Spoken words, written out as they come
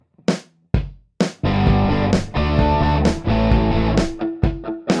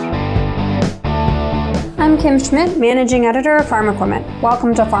Kim Schmidt, Managing Editor of Farm Equipment.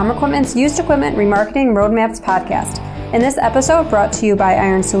 Welcome to Farm Equipment's Used Equipment Remarketing Roadmaps podcast. In this episode, brought to you by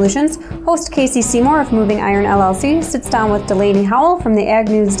Iron Solutions, host Casey Seymour of Moving Iron LLC sits down with Delaney Howell from the Ag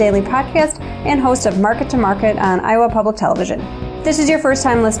News Daily podcast and host of Market to Market on Iowa Public Television. If this is your first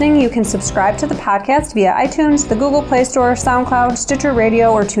time listening, you can subscribe to the podcast via iTunes, the Google Play Store, SoundCloud, Stitcher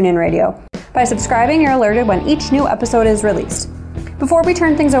Radio, or TuneIn Radio. By subscribing, you're alerted when each new episode is released. Before we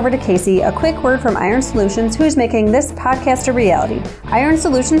turn things over to Casey, a quick word from Iron Solutions, who is making this podcast a reality. Iron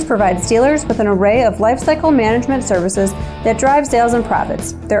Solutions provides dealers with an array of lifecycle management services that drive sales and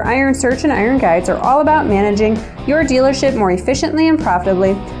profits. Their Iron Search and Iron Guides are all about managing your dealership more efficiently and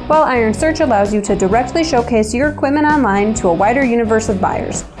profitably, while Iron Search allows you to directly showcase your equipment online to a wider universe of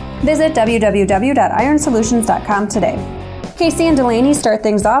buyers. Visit www.ironsolutions.com today. Casey and Delaney start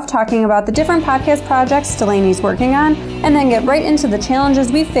things off talking about the different podcast projects Delaney's working on, and then get right into the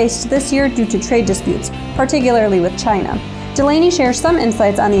challenges we've faced this year due to trade disputes, particularly with China. Delaney shares some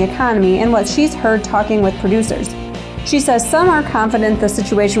insights on the economy and what she's heard talking with producers. She says some are confident the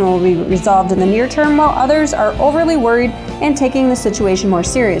situation will be resolved in the near term, while others are overly worried and taking the situation more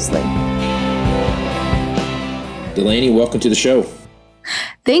seriously. Delaney, welcome to the show.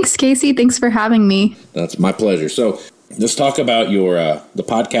 Thanks, Casey. Thanks for having me. That's my pleasure. So let's talk about your the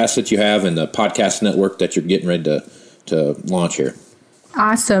podcast that you have and the podcast network that you're getting ready to launch here.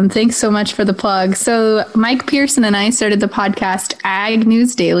 Awesome. Thanks so much for the plug. So Mike Pearson and I started the podcast Ag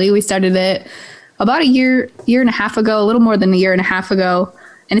News Daily. We started it about a year and a half ago, a little more than a year and a half ago.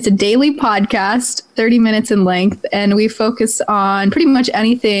 And it's a daily podcast, 30 minutes in length. And we focus on pretty much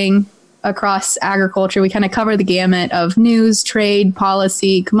anything across agriculture. We kind of cover the gamut of news, trade,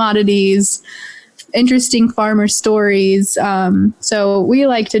 policy, commodities, interesting farmer stories. So we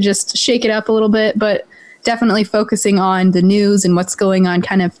like to just shake it up a little bit, but definitely focusing on the news and what's going on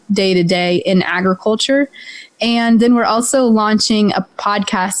kind of day to day in agriculture. And then we're also launching a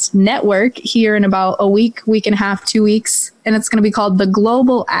podcast network here in about a week and a half, 2 weeks. And it's going to be called the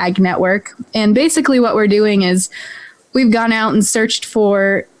Global Ag Network. And basically what we're doing is we've gone out and searched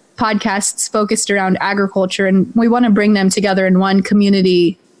for podcasts focused around agriculture, and we want to bring them together in one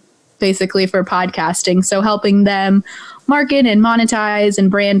community basically for podcasting. So helping them market and monetize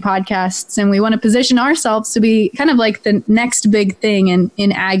and brand podcasts. And we want to position ourselves to be kind of like the next big thing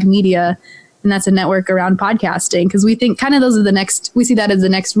in ag media. And that's a network around podcasting, because we think kind of we see that as the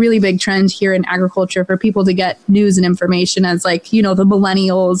next really big trend here in agriculture for people to get news and information as the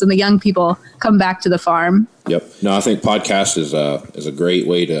millennials and the young people come back to the farm. Yep. No, I think podcast is a great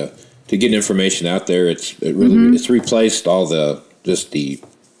way to get information out there. It's replaced all the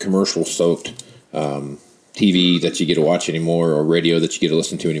commercial soaked TV that you get to watch anymore, or radio that you get to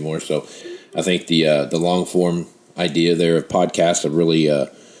listen to anymore. So I think the long form idea there of podcasts have really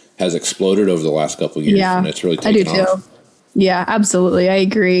has exploded over the last couple of years. Yeah, and it's really taken off. I do too. Yeah, absolutely. I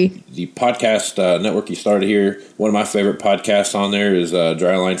agree. The podcast network you started here, one of my favorite podcasts on there is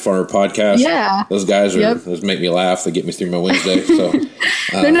Dryline Farmer Podcast. Yeah. Those guys those make me laugh. They get me through my Wednesday. So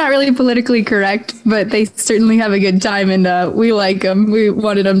they're not really politically correct, but they certainly have a good time, and we like them. We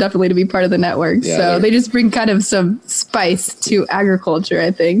wanted them definitely to be part of the network. Yeah, so they just bring kind of some spice to agriculture, I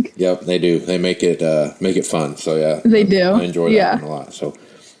think. Yep, they do. They make it fun. So yeah. They do. I enjoy that one a lot. So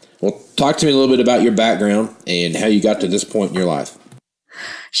well, talk to me a little bit about your background and how you got to this point in your life.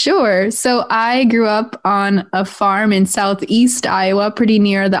 Sure. So I grew up on a farm in southeast Iowa, pretty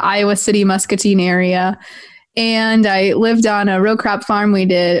near the Iowa City, Muscatine area. And I lived on a row crop farm.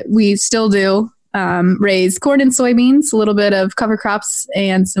 We still do raise corn and soybeans, a little bit of cover crops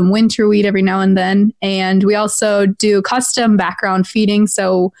and some winter wheat every now and then. And we also do custom background feeding.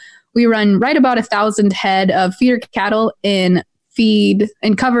 So we run right about 1,000 head of feeder cattle in feed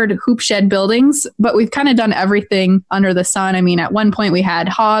and covered hoop shed buildings, but we've kind of done everything under the sun. I mean, at one point we had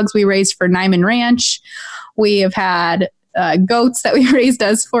hogs we raised for Nyman Ranch. We have had goats that we raised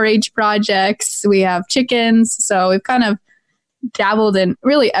as 4-H projects. We have chickens. So we've kind of dabbled in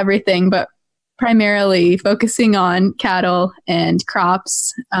really everything, but primarily focusing on cattle and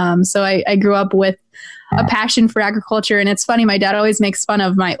crops. So I grew up with a passion for agriculture. And it's funny, my dad always makes fun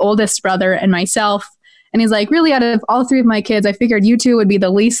of my oldest brother and myself. And he's like, really, out of all three of my kids, I figured you two would be the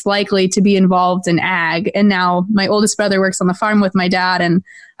least likely to be involved in ag. And now my oldest brother works on the farm with my dad, and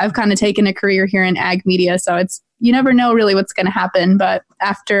I've kind of taken a career here in ag media. So you never know really what's going to happen. But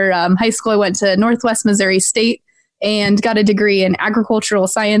after high school, I went to Northwest Missouri State and got a degree in agricultural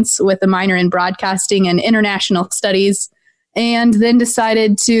science with a minor in broadcasting and international studies. And then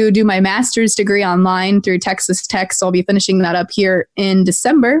decided to do my master's degree online through Texas Tech. So I'll be finishing that up here in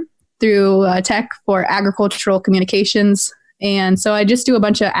December through Tech for agricultural communications. And so I just do a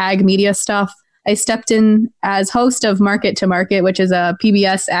bunch of ag media stuff. I stepped in as host of Market to Market, which is a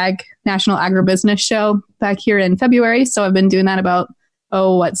PBS national agribusiness show back here in February. So I've been doing that about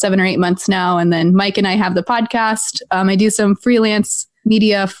 7 or 8 months now. And then Mike and I have the podcast. I do some freelance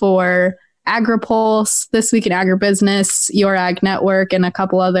media for AgriPulse, This Week in Agribusiness, Your Ag Network, and a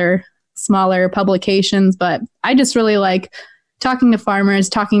couple other smaller publications. But I just really like talking to farmers,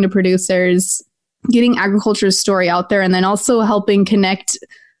 talking to producers, getting agriculture's story out there, and then also helping connect,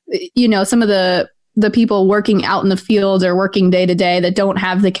 some of the people working out in the field or working day to day that don't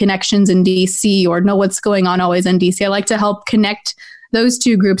have the connections in DC or know what's going on always in DC. I like to help connect those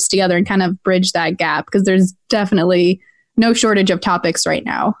two groups together and kind of bridge that gap, because there's definitely no shortage of topics right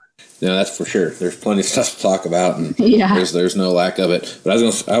now. No, that's for sure. There's plenty of stuff to talk about, and yeah, there's no lack of it. But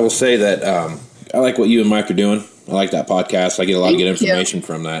I will say that I like what you and Mike are doing. I like that podcast. I get a lot of good information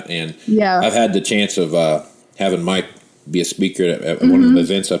from that, and I've had the chance of having Mike be a speaker at one of the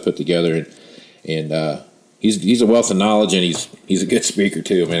events I put together, and he's a wealth of knowledge, and he's a good speaker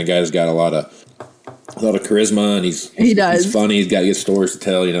too. Man, the guy's got a lot of charisma, and he's funny. He's got good stories to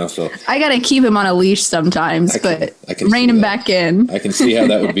tell, So I got to keep him on a leash sometimes, but I can rein him back in. I can see how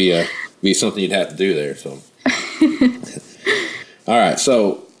that would be something you'd have to do there. So, all right,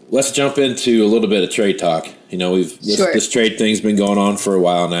 so let's jump into a little bit of trade talk. This trade thing's been going on for a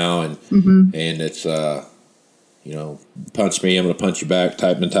while now, and it's punch me, I'm going to punch you back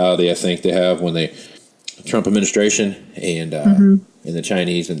type mentality. I think they have when they Trump administration and the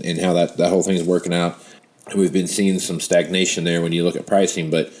Chinese and how that whole thing is working out. We've been seeing some stagnation there when you look at pricing,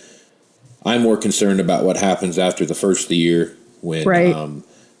 but I'm more concerned about what happens after the first of the year when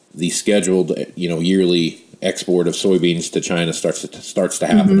the scheduled yearly export of soybeans to China starts to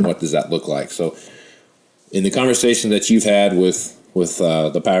happen. What does that look like? So in the conversation that you've had with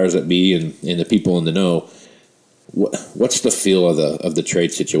the powers that be and the people in the know, what's the feel of the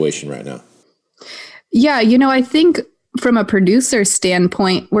trade situation right now? Yeah, I think from a producer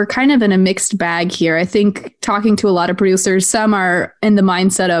standpoint, we're kind of in a mixed bag here. I think talking to a lot of producers, some are in the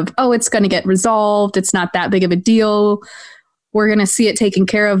mindset of, it's going to get resolved. It's not that big of a deal. We're going to see it taken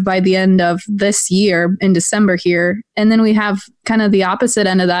care of by the end of this year in December here. And then we have kind of the opposite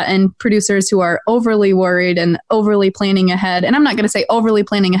end of that, and producers who are overly worried and overly planning ahead. And I'm not going to say overly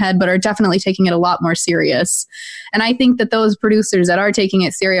planning ahead, but are definitely taking it a lot more serious. And I think that those producers that are taking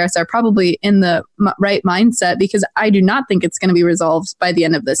it serious are probably in the right mindset, because I do not think it's going to be resolved by the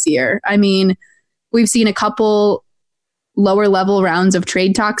end of this year. I mean, we've seen a couple lower level rounds of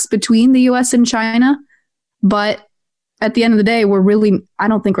trade talks between the US and China, but at the end of the day, I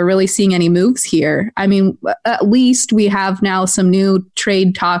don't think we're really seeing any moves here. I mean, at least we have now some new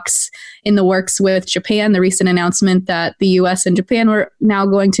trade talks in the works with Japan. The recent announcement that the US and Japan were now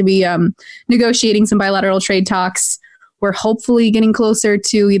going to be negotiating some bilateral trade talks. We're hopefully getting closer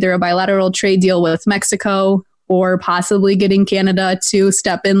to either a bilateral trade deal with Mexico or possibly getting Canada to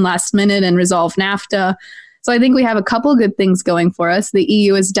step in last minute and resolve NAFTA. So I think we have a couple good things going for us. The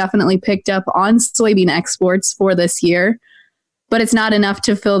EU has definitely picked up on soybean exports for this year, but it's not enough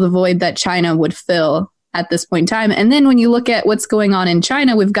to fill the void that China would fill at this point in time. And then when you look at what's going on in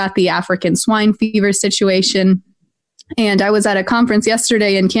China, we've got the African swine fever situation. And I was at a conference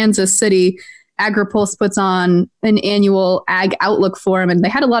yesterday in Kansas City. AgriPulse puts on an annual Ag Outlook Forum, and they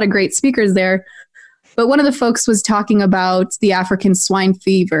had a lot of great speakers there. But one of the folks was talking about the African swine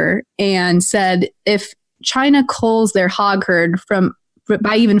fever and said if China culls their hog herd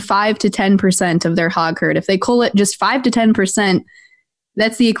by even 5 to 10% of their hog herd, if they cull it just 5 to 10%,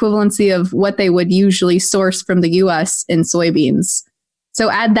 that's the equivalency of what they would usually source from the US in soybeans.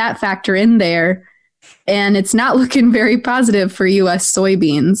 So add that factor in there, and it's not looking very positive for US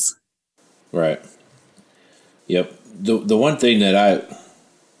soybeans. Right. Yep. The one thing that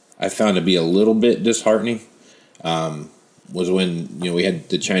I found to be a little bit disheartening was when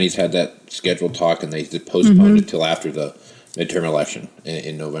the Chinese had that scheduled talk, and they postponed it till after the midterm election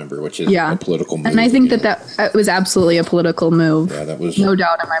in November, which is a political move. And I think that was absolutely a political move. Yeah, that was no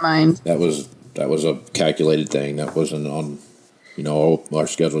doubt in my mind. That was a calculated thing. That wasn't on. Our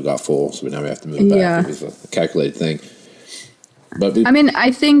schedule got full, so now we have to move back. Yeah. It was a calculated thing. But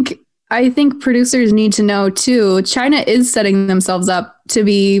I think producers need to know too. China is setting themselves up to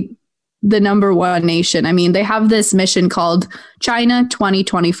be the number one nation. I mean, they have this mission called China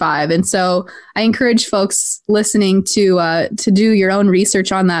 2025. And so I encourage folks listening to do your own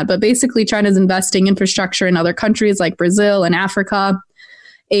research on that. But basically, China's investing infrastructure in other countries like Brazil and Africa.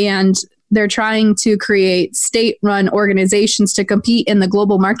 And they're trying to create state-run organizations to compete in the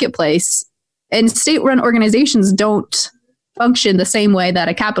global marketplace. And state-run organizations don't function the same way that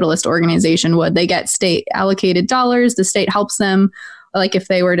a capitalist organization would. They get state allocated dollars. The state helps them like if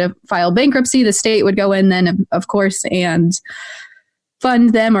they were to file bankruptcy, the state would go in then, of course, and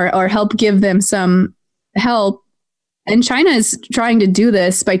fund them or help give them some help. And China is trying to do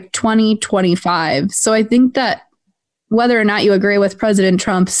this by 2025. So I think that whether or not you agree with President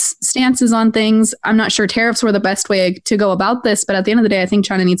Trump's stances on things, I'm not sure tariffs were the best way to go about this. But at the end of the day, I think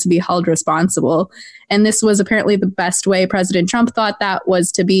China needs to be held responsible. And this was apparently the best way President Trump thought that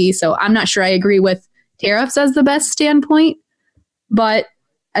was to be. So I'm not sure I agree with tariffs as the best standpoint, but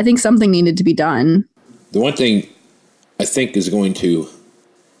I think something needed to be done. The one thing I think is going to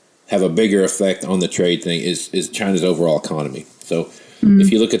have a bigger effect on the trade thing is China's overall economy. So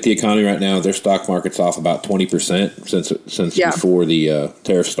if you look at the economy right now, their stock market's off about 20% since before the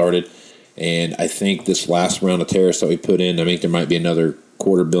tariffs started. And I think this last round of tariffs that we put in, I think there might be another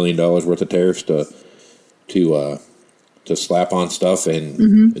 $250 million worth of tariffs to slap on stuff,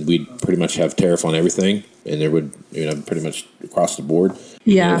 and we'd pretty much have tariff on everything, and there would, pretty much across the board.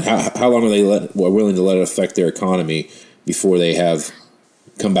 Yeah. How long are they willing to let it affect their economy before they have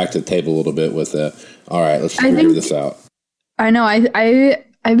come back to the table a little bit with all right, let's figure this out? I know.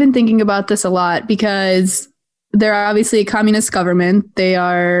 I've been thinking about this a lot because they're obviously a communist government. They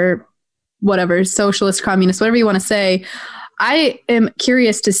are whatever, socialist, communist, whatever you want to say. I am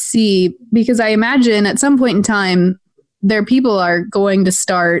curious to see, because I imagine at some point in time, their people are going to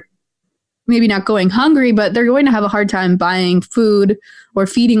start maybe not going hungry, but they're going to have a hard time buying food or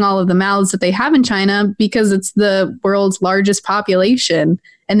feeding all of the mouths that they have in China because it's the world's largest population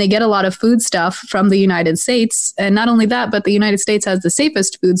and they get a lot of food stuff from the United States. And not only that, but the United States has the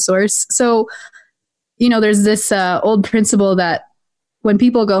safest food source. So, there's this old principle that when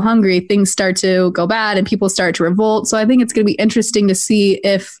people go hungry, things start to go bad and people start to revolt. So I think it's going to be interesting to see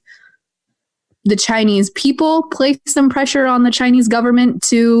if the Chinese people place some pressure on the Chinese government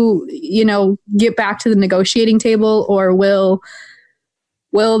to, get back to the negotiating table, or will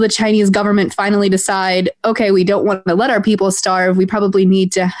the Chinese government finally decide, okay, we don't want to let our people starve. We probably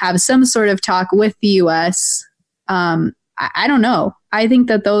need to have some sort of talk with the U.S. I don't know. I think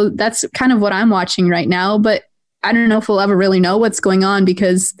that's kind of what I'm watching right now, but I don't know if we'll ever really know what's going on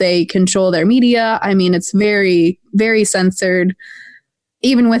because they control their media. I mean, it's very, very censored.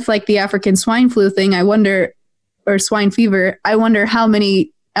 Even with like the African swine flu thing, or swine fever, I wonder how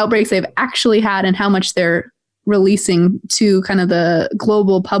many outbreaks they've actually had and how much they're releasing to kind of the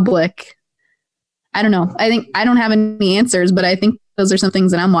global public. I don't know. I think I don't have any answers, but I think those are some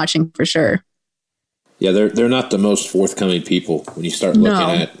things that I'm watching for sure. Yeah, they're not the most forthcoming people when you start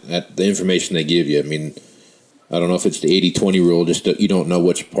looking at the information they give you. I mean, I don't know if it's the 80-20 rule, just you don't know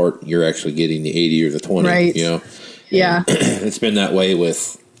which part you're actually getting, the 80 or the 20, right. Yeah. It's been that way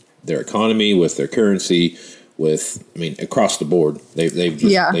with their economy, with their currency, across the board.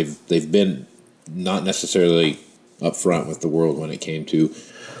 They've been not necessarily upfront with the world when it came to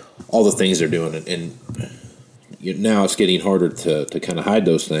all the things they're doing, and now it's getting harder to kind of hide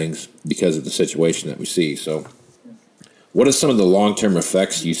those things because of the situation that we see. So, what are some of the long-term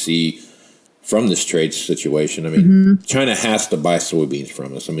effects you see from this trade situation? I mean, China has to buy soybeans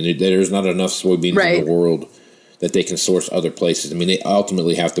from us. I mean, there's not enough soybeans in the world that they can source other places. I mean, they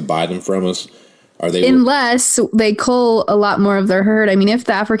ultimately have to buy them from us. Unless they cull a lot more of their herd. I mean, if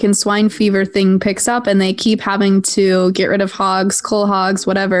the African swine fever thing picks up and they keep having to get rid of hogs, cull hogs,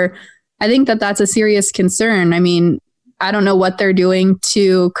 whatever, I think that's a serious concern. I mean, I don't know what they're doing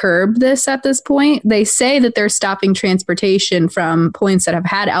to curb this at this point. They say that they're stopping transportation from points that have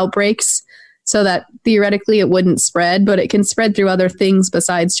had outbreaks so that theoretically it wouldn't spread, but it can spread through other things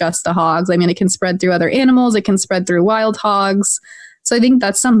besides just the hogs. I mean, it can spread through other animals. It can spread through wild hogs. So I think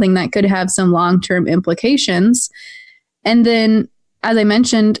that's something that could have some long-term implications. And then, as I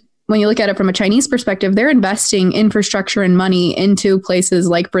mentioned, when you look at it from a Chinese perspective, they're investing infrastructure and money into places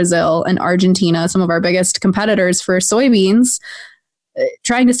like Brazil and Argentina, some of our biggest competitors for soybeans,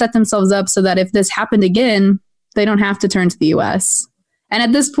 trying to set themselves up so that if this happened again, they don't have to turn to the U.S. And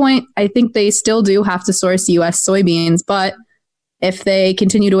at this point, I think they still do have to source U.S. soybeans. But if they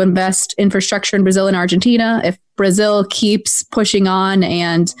continue to invest infrastructure in Brazil and Argentina, if Brazil keeps pushing on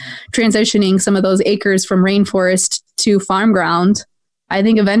and transitioning some of those acres from rainforest to farm ground, I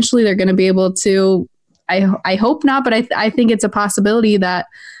think eventually they're going to be able to, I hope not, but I think it's a possibility that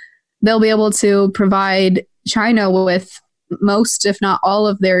they'll be able to provide China with most, if not all,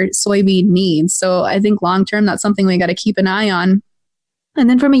 of their soybean needs. So I think long term, that's something we got to keep an eye on. And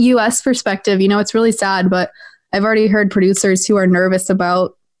then from a U.S. perspective, it's really sad, but I've already heard producers who are nervous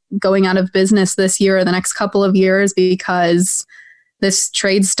about going out of business this year or the next couple of years because this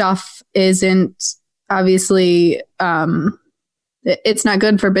trade stuff isn't obviously, it's not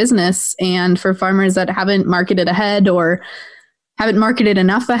good for business and for farmers that haven't marketed ahead or haven't marketed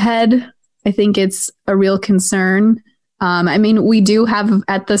enough ahead. I think it's a real concern. We do have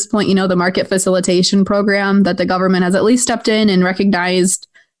at this point, the market facilitation program that the government has at least stepped in and recognized.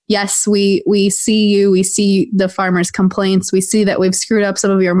 Yes, we see you. We see the farmers' complaints. We see that we've screwed up some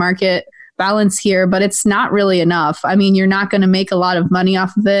of your market balance here, but it's not really enough. You're not going to make a lot of money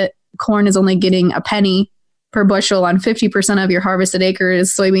off of it. Corn is only getting a penny per bushel on 50% of your harvested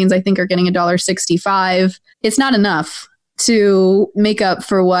acres. Soybeans, I think, are getting $1.65. It's not enough to make up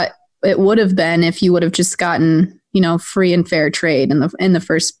for what it would have been if you would have just gotten, free and fair trade in the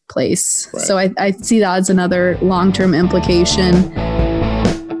first place. Right. So I see that as another long-term implication.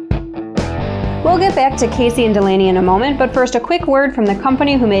 We'll get back to Casey and Delaney in a moment, but first a quick word from the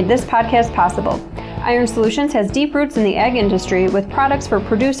company who made this podcast possible. Iron Solutions has deep roots in the ag industry with products for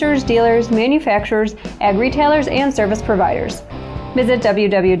producers, dealers, manufacturers, ag retailers, and service providers. Visit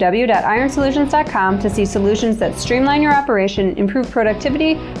www.ironsolutions.com to see solutions that streamline your operation, improve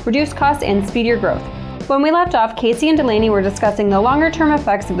productivity, reduce costs, and speed your growth. When we left off, Casey and Delaney were discussing the longer-term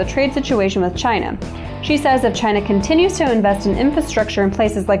effects of the trade situation with China. She says if China continues to invest in infrastructure in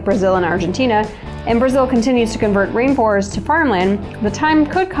places like Brazil and Argentina, and Brazil continues to convert rainforests to farmland, the time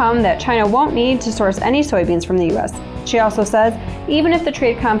could come that China won't need to source any soybeans from the U.S. She also says even if the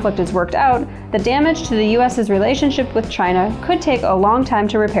trade conflict is worked out, the damage to the U.S.'s relationship with China could take a long time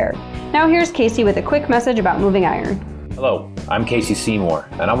to repair. Now here's Casey with a quick message about moving iron. Hello, I'm Casey Seymour,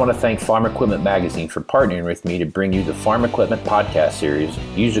 and I want to thank Farm Equipment Magazine for partnering with me to bring you the Farm Equipment podcast series,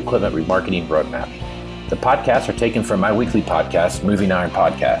 Used Equipment Remarketing Roadmap. The podcasts are taken from my weekly podcast, Moving Iron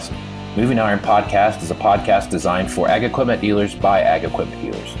Podcast. Moving Iron Podcast is a podcast designed for ag equipment dealers by ag equipment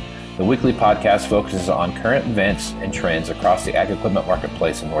dealers. The weekly podcast focuses on current events and trends across the ag equipment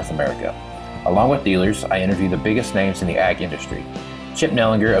marketplace in North America. Along with dealers, I interview the biggest names in the ag industry. Chip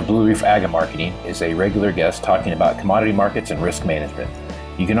Nellinger of Blue Reef Ag Marketing is a regular guest talking about commodity markets and risk management.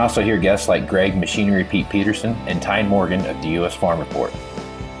 You can also hear guests like Greg Machinery Pete Peterson and Tyne Morgan of the U.S. Farm Report.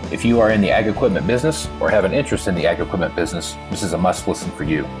 If you are in the ag equipment business or have an interest in the ag equipment business, this is a must listen for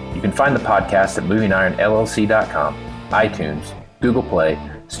you. You can find the podcast at movingironllc.com, iTunes, Google Play,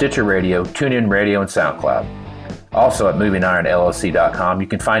 Stitcher Radio, TuneIn Radio, and SoundCloud. Also at movingironllc.com, you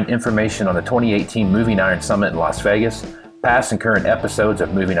can find information on the 2018 Moving Iron Summit in Las Vegas, past and current episodes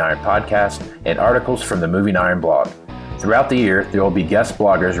of Moving Iron Podcast, and articles from the Moving Iron blog. Throughout the year, there will be guest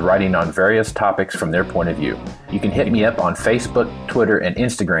bloggers writing on various topics from their point of view. You can hit me up on Facebook, Twitter, and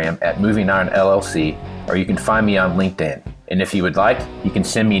Instagram at Moving Iron LLC, or you can find me on LinkedIn. And if you would like, you can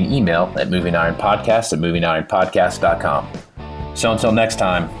send me an email at movingironpodcast@movingironpodcast.com. So until next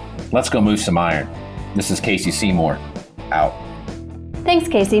time, let's go move some iron. This is Casey Seymour, out. Thanks,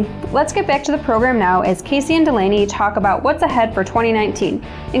 Casey. Let's get back to the program now as Casey and Delaney talk about what's ahead for 2019,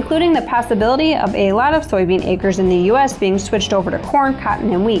 including the possibility of a lot of soybean acres in the U.S. being switched over to corn,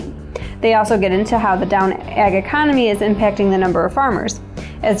 cotton, and wheat. They also get into how the down ag economy is impacting the number of farmers.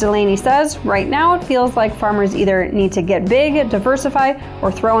 As Delaney says, right now it feels like farmers either need to get big, diversify,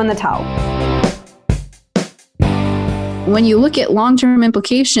 or throw in the towel. When you look at long-term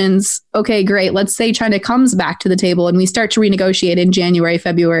implications, okay, great. Let's say China comes back to the table and we start to renegotiate in January,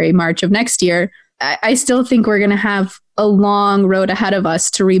 February, March of next year. I still think we're going to have a long road ahead of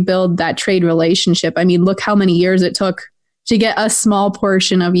us to rebuild that trade relationship. Look how many years it took to get a small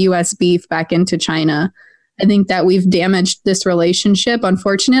portion of U.S. beef back into China. I think that we've damaged this relationship,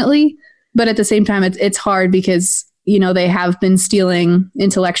 unfortunately. But at the same time, it's hard because, they have been stealing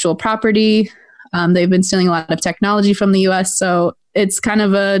intellectual property. They've been stealing a lot of technology from the U.S., so it's kind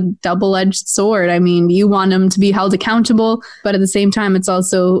of a double-edged sword. You want them to be held accountable, but at the same time, it's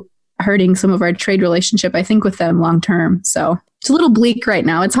also hurting some of our trade relationship, I think, with them long-term. So it's a little bleak right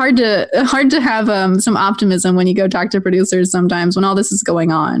now. It's hard to have some optimism when you go talk to producers sometimes when all this is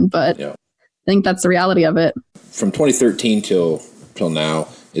going on, but yeah. I think that's the reality of it. From 2013 till now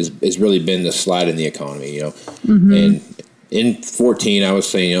is really been the slide in the economy, Mm-hmm. And in 14, I was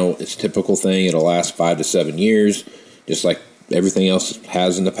saying, it's a typical thing. It'll last 5 to 7 years, just like everything else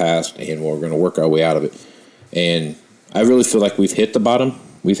has in the past, and we're going to work our way out of it. And I really feel like we've hit the bottom.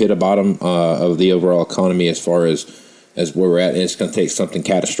 We've hit a bottom of the overall economy as far as where we're at, and it's going to take something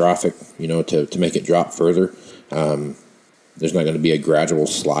catastrophic, to make it drop further. There's not going to be a gradual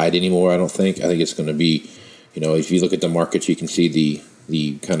slide anymore, I don't think. I think it's going to be, if you look at the markets, you can see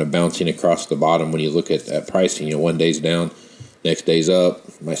the kind of bouncing across the bottom when you look at pricing. One day's down, next day's up,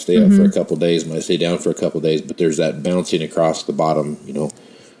 might stay up for a couple of days, might stay down for a couple of days, but there's that bouncing across the bottom,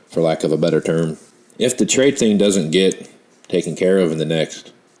 for lack of a better term. If the trade thing doesn't get taken care of in the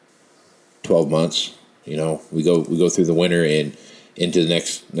next 12 months, we go through the winter and into the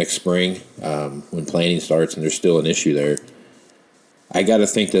next spring when planting starts and there's still an issue there, I got to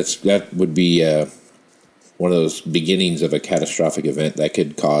think that would be one of those beginnings of a catastrophic event that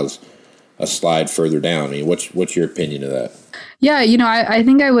could cause a slide further down. I mean, what's your opinion of that? Yeah, I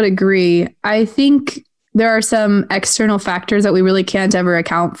think I would agree. I think there are some external factors that we really can't ever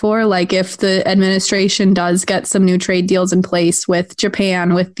account for. Like if the administration does get some new trade deals in place with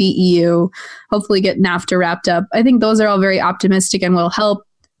Japan, with the EU, hopefully get NAFTA wrapped up. I think those are all very optimistic and will help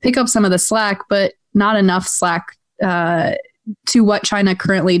pick up some of the slack, but not enough slack to what China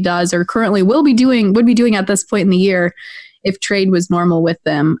currently does or currently would be doing at this point in the year if trade was normal with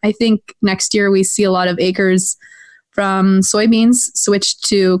them. I think next year we see a lot of acres from soybeans switch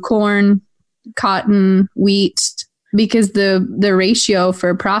to corn, cotton, wheat, because the ratio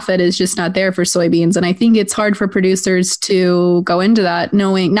for profit is just not there for soybeans. And I think it's hard for producers to go into that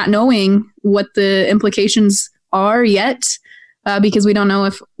not knowing what the implications are yet, because we don't know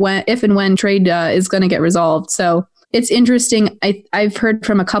if and when trade is going to get resolved. So it's interesting. I've heard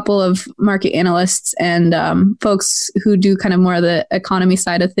from a couple of market analysts and folks who do kind of more of the economy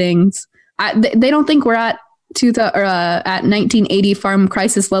side of things. They don't think we're at 1980 farm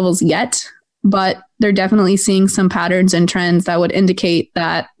crisis levels yet, but they're definitely seeing some patterns and trends that would indicate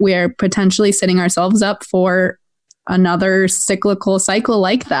that we're potentially setting ourselves up for another cyclical cycle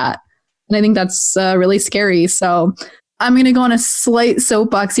like that. And I think that's really scary. So I'm going to go on a slight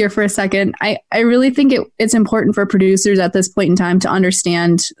soapbox here for a second. I really think it's important for producers at this point in time to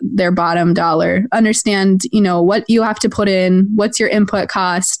understand their bottom dollar, understand, what you have to put in, what's your input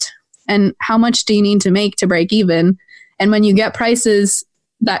cost, and how much do you need to make to break even. And when you get prices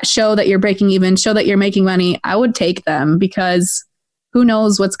that show that you're breaking even, show that you're making money, I would take them, because who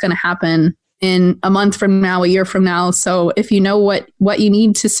knows what's going to happen in a month from now, a year from now. So if you know what you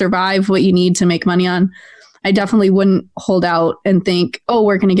need to survive, what you need to make money on, I definitely wouldn't hold out and think, oh,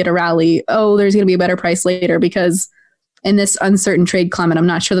 we're going to get a rally. Oh, there's going to be a better price later, because in this uncertain trade climate, I'm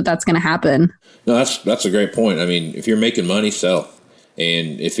not sure that that's going to happen. No, that's a great point. I mean, if you're making money, sell.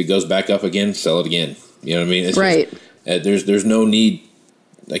 And if it goes back up again, sell it again. You know what I mean? It's right. Just, there's no need.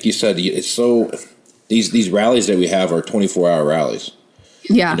 Like you said, it's so these rallies that we have are 24-hour rallies.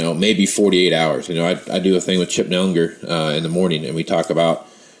 Yeah. Maybe 48 hours. I do a thing with Chip Nellinger in the morning, and we talk about,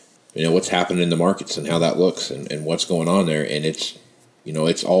 what's happening in the markets and how that looks and what's going on there. And it's,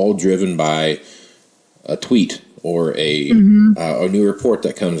 it's all driven by a tweet or a new report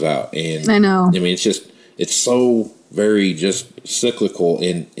that comes out. And I know. I mean, it's so very just cyclical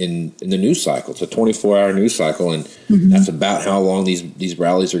in the news cycle. It's a 24-hour news cycle, and that's about how long these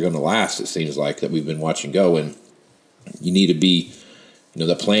rallies are going to last. It seems like that we've been watching go, and you need to be,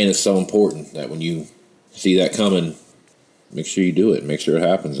 the plan is so important that when you see that coming, make sure you do it, make sure it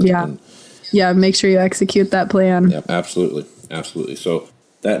happens. Yeah, make sure you execute that plan. Yeah, absolutely. So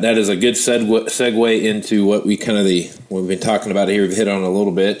that is a good segue into what we've been talking about here. We've hit on a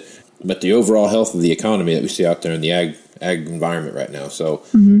little bit, but the overall health of the economy that we see out there in the ag environment right now. So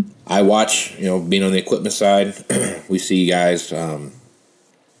I watch, being on the equipment side, we see guys, some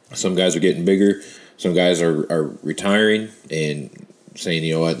guys are getting bigger, some guys are retiring and saying,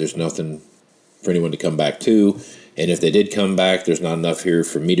 there's nothing for anyone to come back to. And if they did come back, there's not enough here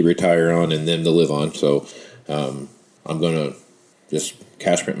for me to retire on and them to live on. So I'm going to just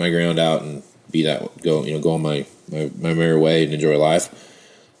cash print my ground out and go on my merry way and enjoy life.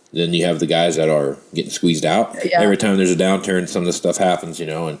 Then you have the guys that are getting squeezed out. Yeah. Every time there's a downturn, some of this stuff happens,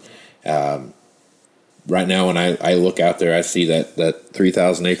 and right now when I look out there, I see that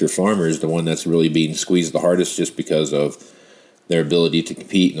 3,000-acre farmer is the one that's really being squeezed the hardest, just because of their ability to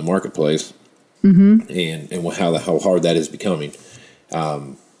compete in the marketplace and how hard that is becoming.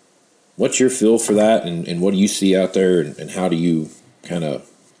 What's your feel for that, and what do you see out there, and how do you kind of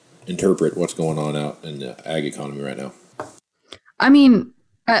interpret what's going on out in the ag economy right now? I mean,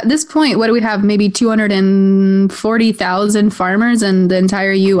 at this point, what do we have? Maybe 240,000 farmers in the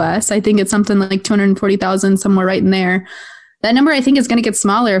entire U.S. I think it's something like 240,000, somewhere right in there. That number, I think, is going to get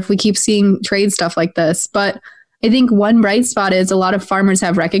smaller if we keep seeing trade stuff like this. But I think one bright spot is a lot of farmers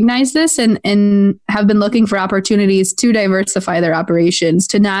have recognized this and have been looking for opportunities to diversify their operations,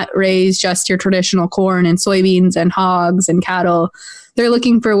 to not raise just your traditional corn and soybeans and hogs and cattle. They're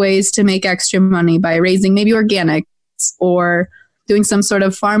looking for ways to make extra money by raising maybe organics or doing some sort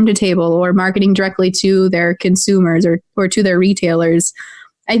of farm to table or marketing directly to their consumers or to their retailers.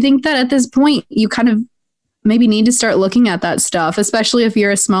 I think that at this point, you kind of maybe need to start looking at that stuff, especially if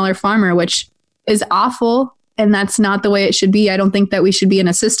you're a smaller farmer, which is awful. And that's not the way it should be. I don't think that we should be in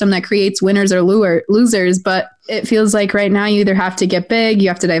a system that creates winners or losers, but it feels like right now you either have to get big, you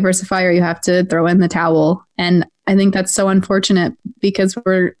have to diversify, or you have to throw in the towel. And I think that's so unfortunate because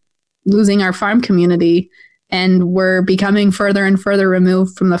we're losing our farm community and we're becoming further and further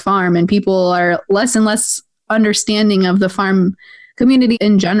removed from the farm, and people are less and less understanding of the farm community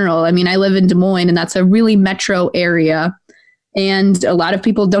in general. I mean, I live in Des Moines, and that's a really metro area, and a lot of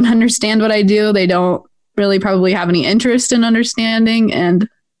people don't understand what I do. They don't really probably have any interest in understanding, and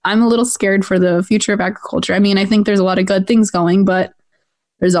I'm a little scared for the future of agriculture. I mean, I think there's a lot of good things going, but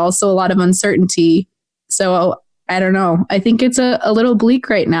there's also a lot of uncertainty. So I don't know. I think it's a little bleak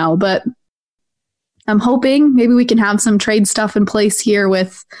right now, but I'm hoping maybe we can have some trade stuff in place here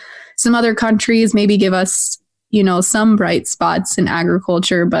with some other countries, maybe give us, some bright spots in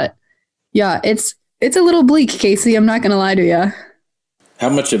agriculture. But yeah, it's a little bleak, Casey. I'm not going to lie to you. How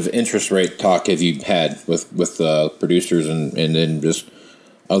much of interest rate talk have you had with producers and then just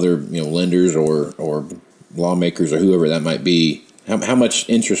other lenders or lawmakers or whoever that might be? How much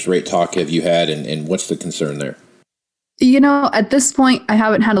interest rate talk have you had, and what's the concern there? At this point, I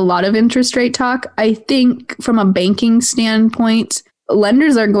haven't had a lot of interest rate talk. I think from a banking standpoint,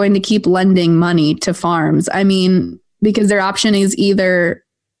 lenders are going to keep lending money to farms. I mean, because their option is either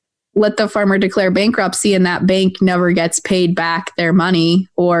let the farmer declare bankruptcy and that bank never gets paid back their money,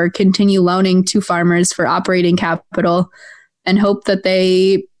 or continue loaning to farmers for operating capital and hope that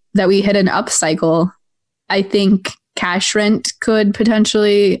we hit an upcycle. I think cash rent could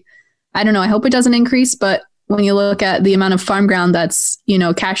potentially, I don't know, I hope it doesn't increase, but when you look at the amount of farm ground that's,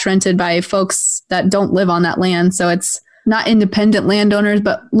 cash rented by folks that don't live on that land. So it's not independent landowners,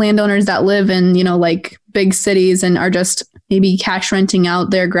 but landowners that live in, like big cities and are just maybe cash renting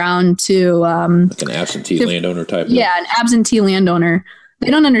out their ground to like an absentee landowner type. Yeah, an absentee landowner. They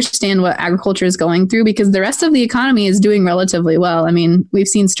don't understand what agriculture is going through because the rest of the economy is doing relatively well. I mean, we've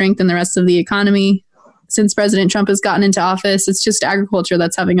seen strength in the rest of the economy since President Trump has gotten into office. It's just agriculture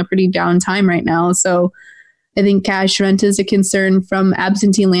that's having a pretty down time right now. So I think cash rent is a concern from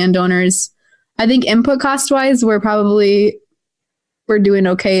absentee landowners. I think input cost wise, we're doing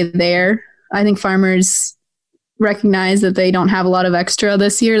okay there. I think farmers recognize that they don't have a lot of extra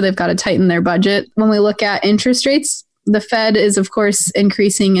this year. They've got to tighten their budget. When we look at interest rates, the Fed is, of course,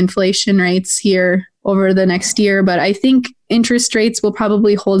 increasing inflation rates here over the next year, but I think interest rates will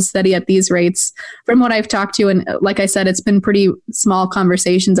probably hold steady at these rates from what I've talked to. And like I said, it's been pretty small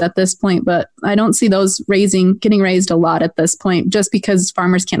conversations at this point, but I don't see those getting raised a lot at this point just because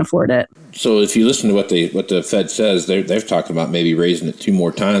farmers can't afford it. So if you listen to what the Fed says, they've talked about maybe raising it 2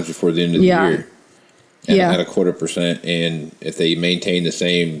 more times before the end of the year. At a 0.25%. And if they maintain the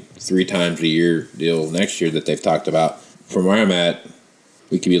same 3 times a year deal next year that they've talked about, from where I'm at,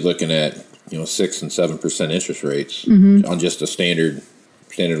 we could be looking at 6 and 7% interest rates on just a standard.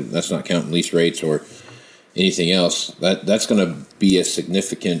 That's not counting lease rates or anything else. That's going to be a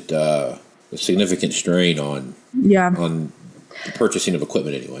significant strain on the purchasing of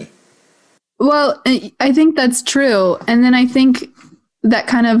equipment anyway. Well, I think that's true, and then I think that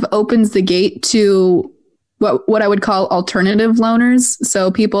kind of opens the gate to what I would call alternative loaners. So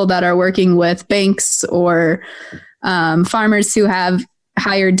people that are working with banks or farmers who have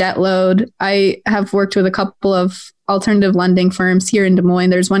higher debt load. I have worked with a couple of alternative lending firms here in Des Moines.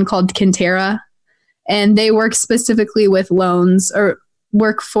 There's one called Kinterra, and they work specifically with loans or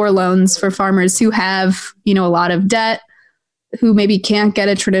work for loans for farmers who have, a lot of debt, who maybe can't get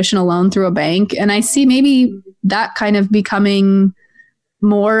a traditional loan through a bank. And I see maybe that kind of becoming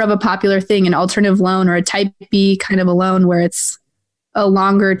more of a popular thing, an alternative loan or a type B kind of a loan where it's a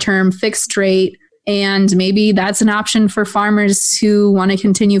longer term fixed rate. And maybe that's an option for farmers who want to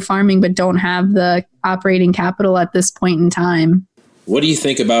continue farming but don't have the operating capital at this point in time. What do you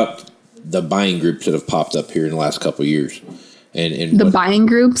think about the buying groups that have popped up here in the last couple of years? And buying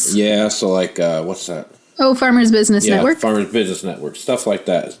groups? Yeah, so like what's that? Oh, Farmers Business Network. Farmers Business Network, stuff like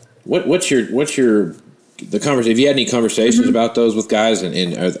that. What's your the conversation? Have you had any conversations about those with guys?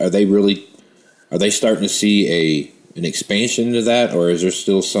 And are they starting to see an expansion into that, or is there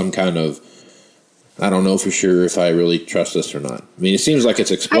still some kind of, I don't know for sure if I really trust this or not? I mean, it seems like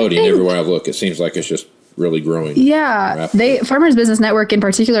it's exploding everywhere I look. It seems like it's just really growing. Yeah, Farmers Business Network in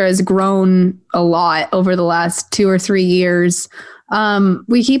particular has grown a lot over the last 2 or 3 years.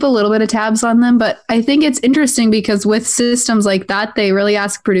 We keep a little bit of tabs on them, but I think it's interesting because with systems like that, they really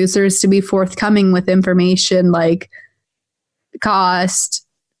ask producers to be forthcoming with information like cost,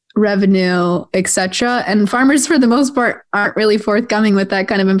 revenue, etc. And farmers, for the most part, aren't really forthcoming with that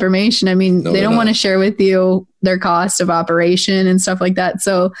kind of information. I mean, they don't want to share with you their cost of operation and stuff like that.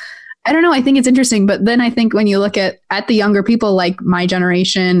 So I don't know. I think it's interesting. But then I think when you look at the younger people like my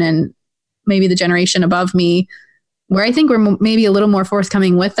generation and maybe the generation above me, where I think we're maybe a little more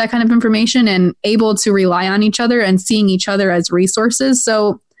forthcoming with that kind of information and able to rely on each other and seeing each other as resources.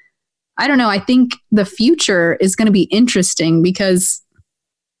 So I don't know. I think the future is going to be interesting because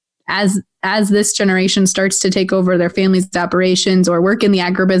as this generation starts to take over their family's operations or work in the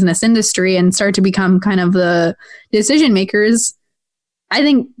agribusiness industry and start to become kind of the decision makers, I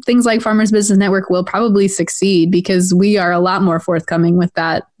think things like Farmers Business Network will probably succeed because we are a lot more forthcoming with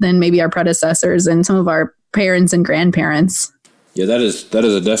that than maybe our predecessors and some of our parents and grandparents. Yeah, that is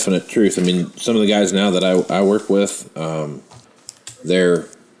a definite truth. I mean, some of the guys now that I work with, their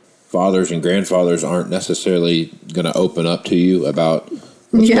fathers and grandfathers aren't necessarily going to open up to you about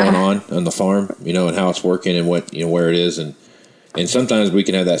what's going on the farm, and how it's working and what, where it is. And sometimes we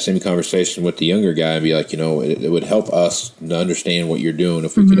can have that same conversation with the younger guy and be like, it would help us to understand what you're doing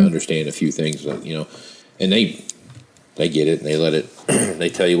if we could understand a few things, and they get it and they let it, they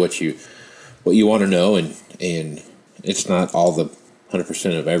tell you what you want to know. And it's not all the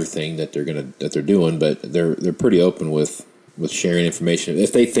 100% of everything that they're doing, but they're pretty open with sharing information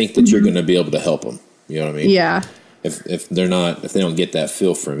if they think that you're going to be able to help them. You know what I mean? Yeah. If they don't get that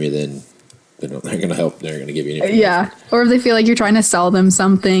feel from you, then they're going to help. They're going to give you anything. Yeah. Or if they feel like you're trying to sell them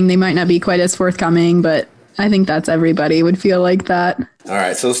something, they might not be quite as forthcoming, but I think that's everybody would feel like that. All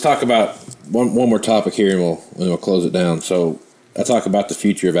right. So let's talk about one more topic here and we'll close it down. So I talk about the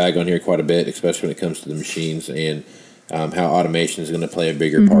future of ag on here quite a bit, especially when it comes to the machines and how automation is going to play a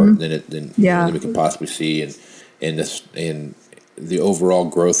bigger part than we can possibly see. And the overall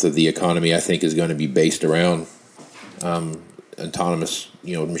growth of the economy, I think, is going to be based around autonomous,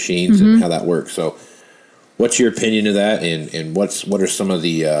 machines and how that works. So, what's your opinion of that? And what are some of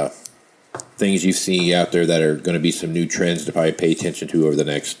the things you see out there that are going to be some new trends to probably pay attention to over the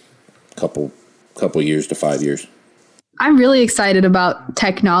next couple years to 5 years? I'm really excited about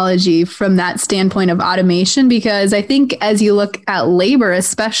technology from that standpoint of automation, because I think as you look at labor,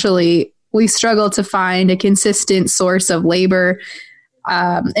 especially, we struggle to find a consistent source of labor.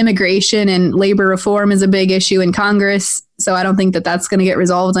 Immigration and labor reform is a big issue in Congress. So I don't think that that's going to get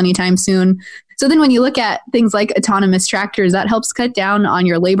resolved anytime soon. So then when you look at things like autonomous tractors, that helps cut down on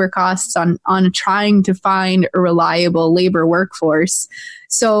your labor costs on trying to find a reliable labor workforce.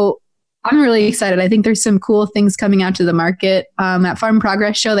 So I'm really excited. I think there's some cool things coming out to the market. At Farm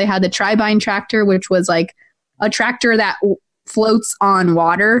Progress Show, they had the Tribine tractor, which was like a tractor that floats on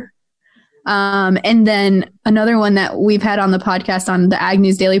water. And then another one that we've had on the podcast, on the Ag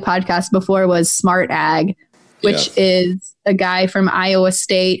News Daily podcast before, was Smart Ag, which is a guy from Iowa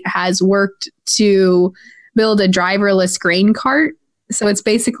State has worked to build a driverless grain cart. So it's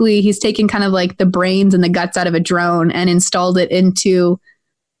basically, he's taken kind of like the brains and the guts out of a drone and installed it into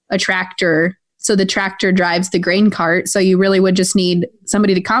a tractor. So the tractor drives the grain cart. So you really would just need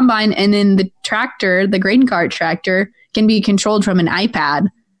somebody to combine. And then the tractor, the grain cart tractor, can be controlled from an iPad.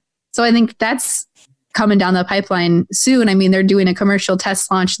 So I think that's coming down the pipeline soon. I mean, they're doing a commercial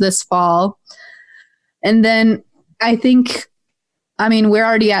test launch this fall. And then I think, we're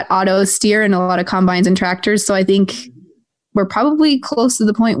already at auto steer in a lot of combines and tractors. So I think we're probably close to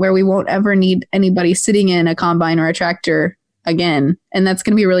the point where we won't ever need anybody sitting in a combine or a tractor again. And that's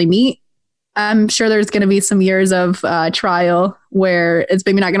going to be really neat. I'm sure there's going to be some years of trial where it's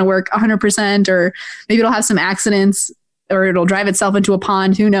maybe not going to work 100%, or maybe it'll have some accidents, or it'll drive itself into a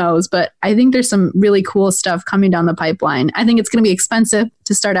pond. Who knows? But I think there's some really cool stuff coming down the pipeline. I think it's going to be expensive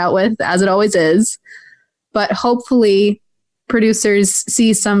to start out with, as it always is. But hopefully producers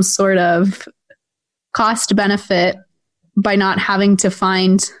see some sort of cost benefit by not having to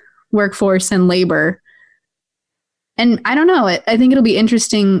find workforce and labor. And I don't know, I think it'll be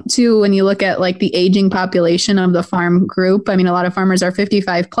interesting too when you look at like the aging population of the farm group. A lot of farmers are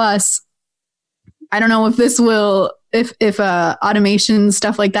 55 plus. I don't know if this will, if automation,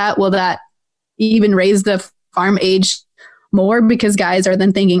 stuff like that, will that even raise the farm age more, because guys are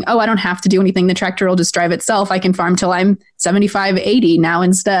then thinking, oh, I don't have to do anything. The tractor will just drive itself. I can farm till I'm 75, 80 now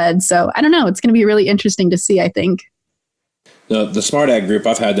instead. So I don't know. It's going to be really interesting to see, I think. The Smart Ag group,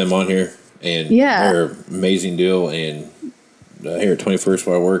 I've had them on here, and they're an amazing deal. And here at 21st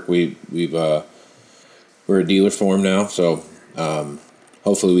where I work, we're a dealer for them now. So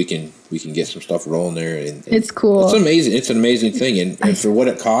hopefully we can get some stuff rolling there. And it's cool. It's amazing. It's an amazing thing. And for what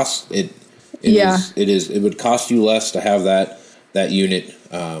it costs, it would cost you less to have that unit.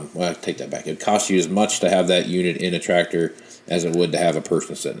 I take that back. It would cost you as much to have that unit in a tractor as it would to have a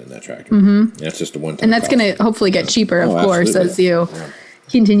person sitting in that tractor. Mm-hmm. That's just a one-time And that's going to hopefully get cheaper, of course, as you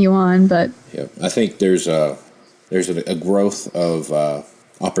continue on. But I think there's a growth of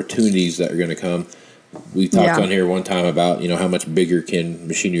opportunities that are going to come. We talked on here one time about how much bigger can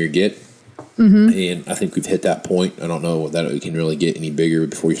machinery get. And I think we've hit that point. I don't know that it can really get any bigger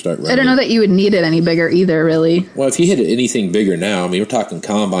before you start running. I don't know that you would need it any bigger either, really. Well, if you hit anything bigger now, I mean, we're talking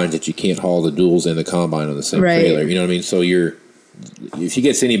combines that you can't haul the duals and the combine on the same trailer. You know what I mean? So if it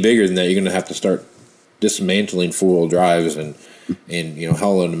gets any bigger than that, you're going to have to start dismantling four-wheel drives and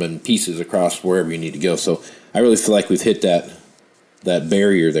hauling them in pieces across wherever you need to go. So I really feel like we've hit that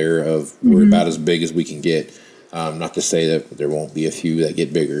barrier there of we're about as big as we can get. Not to say that there won't be a few that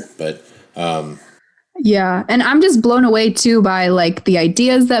get bigger, but yeah. And I'm just blown away too by like the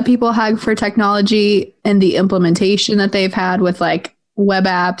ideas that people have for technology and the implementation that they've had with like web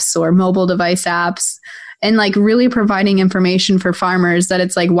apps or mobile device apps, and like really providing information for farmers that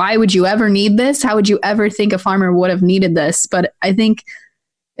it's like, why would you ever need this? How would you ever think a farmer would have needed this? But I think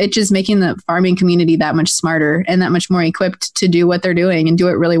it's just making the farming community that much smarter and that much more equipped to do what they're doing and do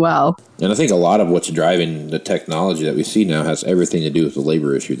it really well. And I think a lot of what's driving the technology that we see now has everything to do with the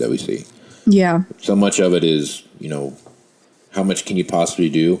labor issue that we see. Yeah. So much of it is, how much can you possibly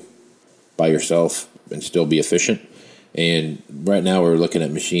do by yourself and still be efficient? And right now we're looking at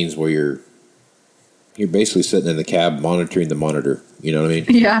machines where you're basically sitting in the cab monitoring the monitor. You know what I mean?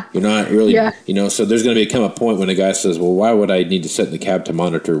 Yeah. You're not really, so there's going to come a point when a guy says, well, why would I need to sit in the cab to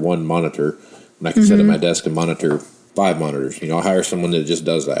monitor one monitor when I can sit at my desk and monitor 5 monitors? I'll hire someone that just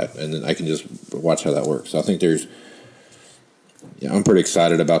does that, and then I can just watch how that works. So I think I'm pretty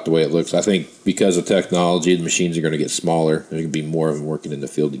excited about the way it looks. I think because of technology, the machines are going to get smaller. There's going to be more of them working in the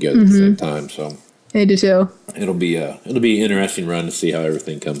field together at the same time. So I do too. It'll be an interesting run to see how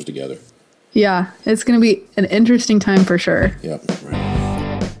everything comes together. Yeah, it's going to be an interesting time for sure. Yep.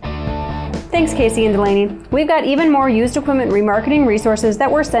 Right. Thanks, Casey and Delaney. We've got even more used equipment remarketing resources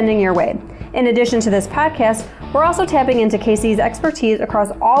that we're sending your way. In addition to this podcast, we're also tapping into Casey's expertise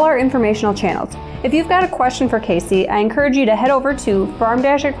across all our informational channels. If you've got a question for Casey, I encourage you to head over to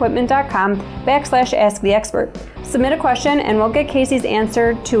farm-equipment.com/asktheexpert. Submit a question and we'll get Casey's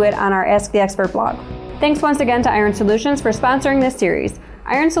answer to it on our Ask the Expert blog. Thanks once again to Iron Solutions for sponsoring this series.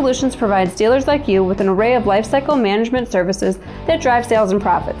 Iron Solutions provides dealers like you with an array of lifecycle management services that drive sales and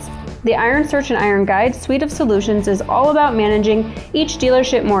profits. The Iron Search and Iron Guide suite of solutions is all about managing each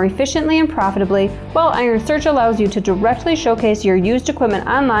dealership more efficiently and profitably, while Iron Search allows you to directly showcase your used equipment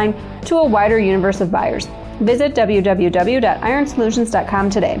online to a wider universe of buyers. Visit www.ironsolutions.com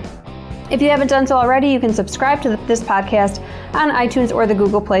today. If you haven't done so already, you can subscribe to this podcast on iTunes or the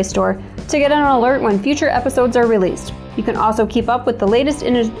Google Play Store to get an alert when future episodes are released. You can also keep up with the latest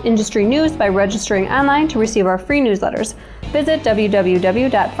industry news by registering online to receive our free newsletters. Visit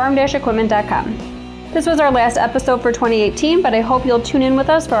www.farm-equipment.com. This was our last episode for 2018, but I hope you'll tune in with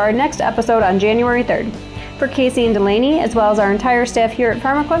us for our next episode on January 3rd. For Casey and Delaney, as well as our entire staff here at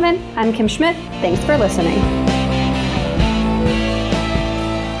Farm Equipment, I'm Kim Schmidt. Thanks for listening.